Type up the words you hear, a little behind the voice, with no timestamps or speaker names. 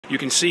You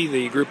can see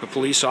the group of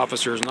police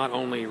officers not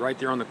only right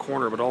there on the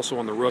corner, but also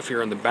on the roof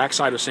here on the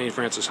backside of St.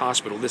 Francis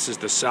Hospital. This is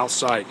the south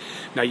side.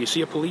 Now you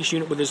see a police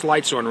unit with his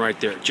lights on right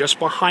there. Just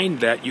behind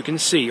that, you can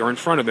see, or in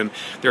front of him,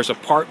 there's a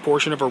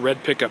portion of a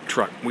red pickup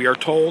truck. We are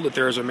told that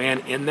there is a man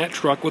in that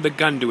truck with a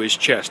gun to his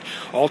chest.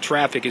 All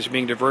traffic is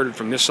being diverted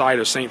from this side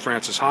of St.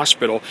 Francis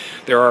Hospital.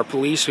 There are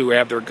police who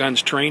have their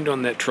guns trained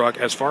on that truck.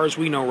 As far as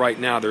we know right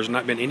now, there's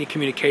not been any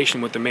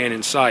communication with the man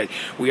inside.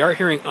 We are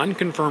hearing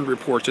unconfirmed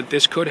reports that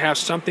this could have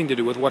something to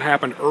do with what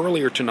happened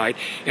earlier tonight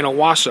in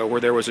Owasso, where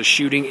there was a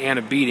shooting and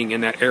a beating in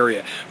that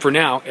area. For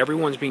now,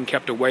 everyone's being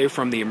kept away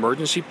from the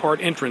emergency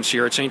part entrance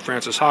here at St.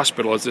 Francis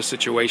Hospital as this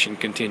situation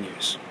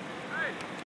continues.